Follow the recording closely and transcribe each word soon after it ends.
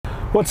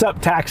What's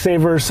up, tax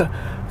savers?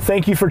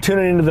 Thank you for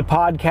tuning into the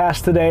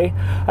podcast today.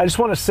 I just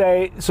want to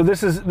say, so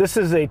this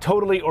is a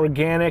totally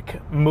organic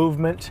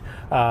movement.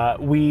 I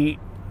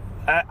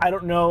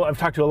don't know, I've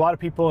talked to a lot of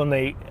people and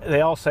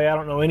they all say, I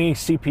don't know any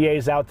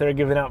CPAs out there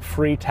giving out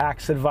free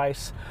tax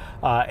advice.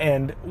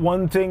 And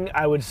one thing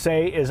I would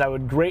say is I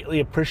would greatly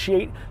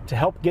appreciate, to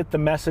help get the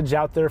message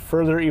out there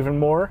further even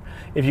more,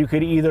 if you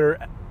could either,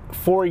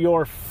 for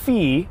your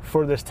fee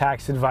for this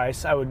tax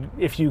advice,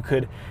 if you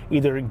could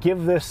either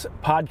give this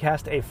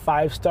podcast a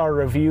 5-star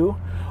review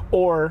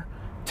or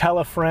tell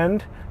a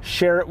friend,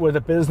 share it with a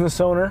business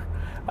owner,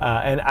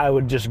 and I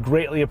would just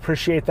greatly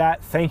appreciate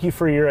that. Thank you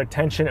for your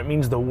attention. It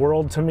means the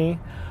world to me,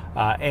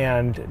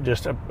 and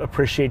just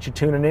appreciate you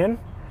tuning in,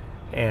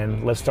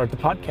 and let's start the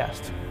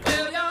podcast.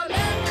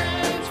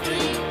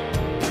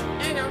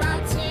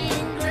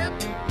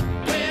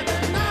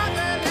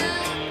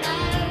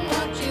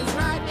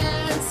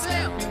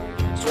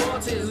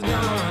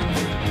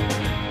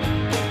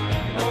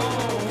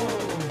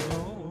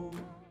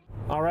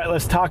 All right,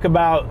 let's talk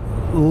about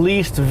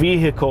leased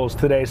vehicles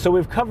today. So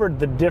we've covered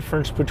the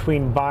difference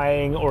between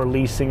buying or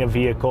leasing a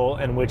vehicle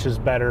and which is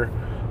better.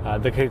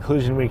 The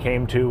conclusion we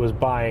came to was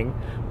buying,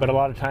 but a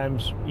lot of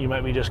times you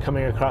might be just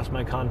coming across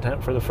my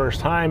content for the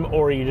first time,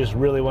 or you just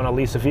really want to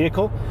lease a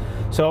vehicle.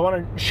 So I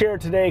want to share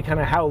today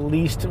kind of how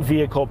leased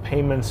vehicle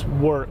payments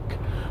work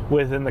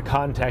within the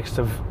context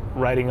of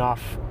writing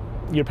off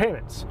your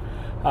payments.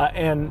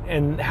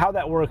 And how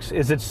that works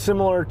is it's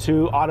similar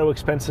to auto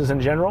expenses in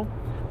general,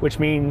 which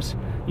means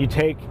you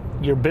take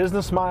your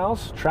business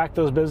miles, track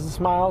those business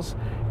miles,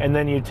 and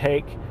then you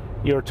take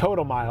your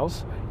total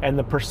miles, and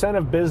the percent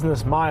of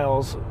business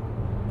miles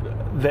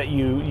that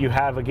you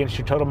have against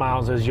your total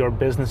miles is your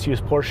business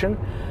use portion,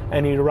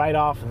 and you write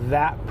off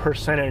that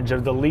percentage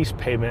of the lease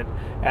payment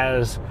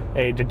as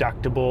a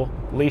deductible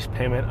lease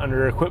payment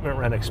under equipment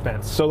rent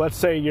expense. So let's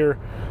say you're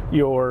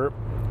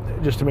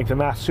just to make the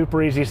math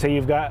super easy, say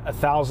you've got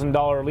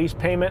 $1,000 lease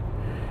payment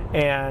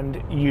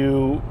and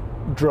you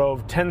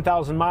drove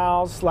 10,000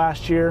 miles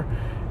last year,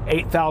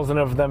 8,000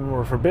 of them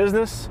were for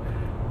business.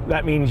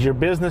 That means your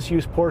business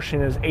use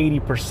portion is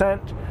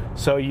 80%.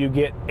 So you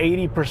get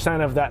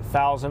 80% of that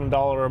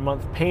 $1,000 a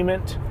month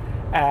payment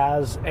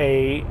as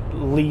a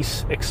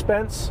lease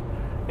expense.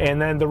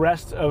 And then the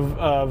rest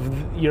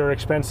of your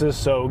expenses,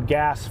 so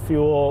gas,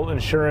 fuel,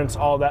 insurance,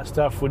 all that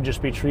stuff would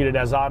just be treated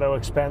as auto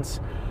expense.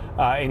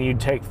 And you'd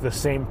take the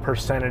same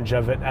percentage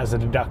of it as a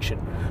deduction.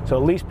 So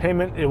lease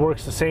payment, it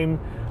works the same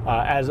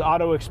as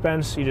auto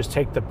expense. You just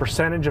take the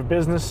percentage of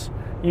business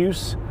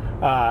use,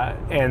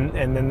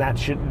 and then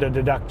that's the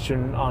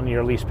deduction on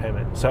your lease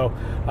payment. So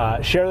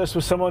share this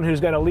with someone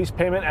who's got a lease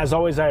payment. As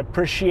always, I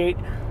appreciate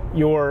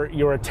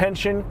your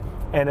attention.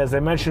 And as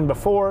I mentioned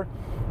before,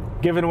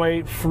 giving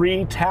away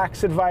free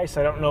tax advice.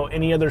 I don't know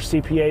any other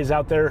CPAs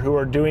out there who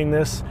are doing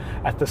this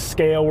at the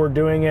scale we're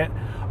doing it.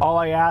 All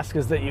I ask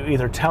is that you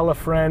either tell a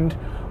friend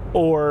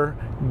or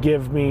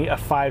give me a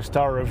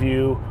 5-star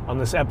review on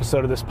this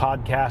episode of this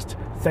podcast.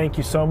 Thank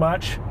you so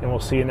much, and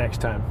we'll see you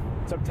next time.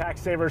 What's up,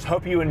 tax savers?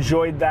 Hope you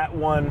enjoyed that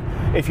one.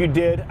 If you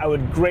did, I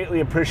would greatly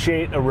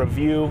appreciate a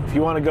review. If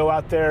you want to go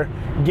out there,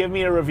 give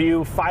me a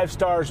review. 5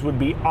 stars would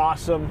be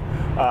awesome.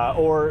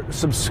 Or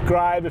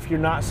subscribe if you're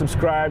not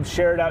subscribed.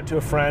 Share it out to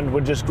a friend.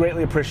 Would just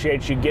greatly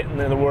appreciate you getting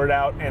the word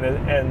out.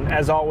 And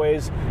as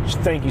always, just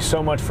thank you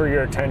so much for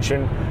your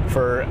attention,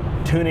 for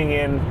tuning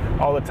in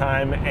all the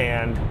time,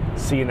 and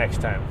see you next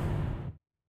time.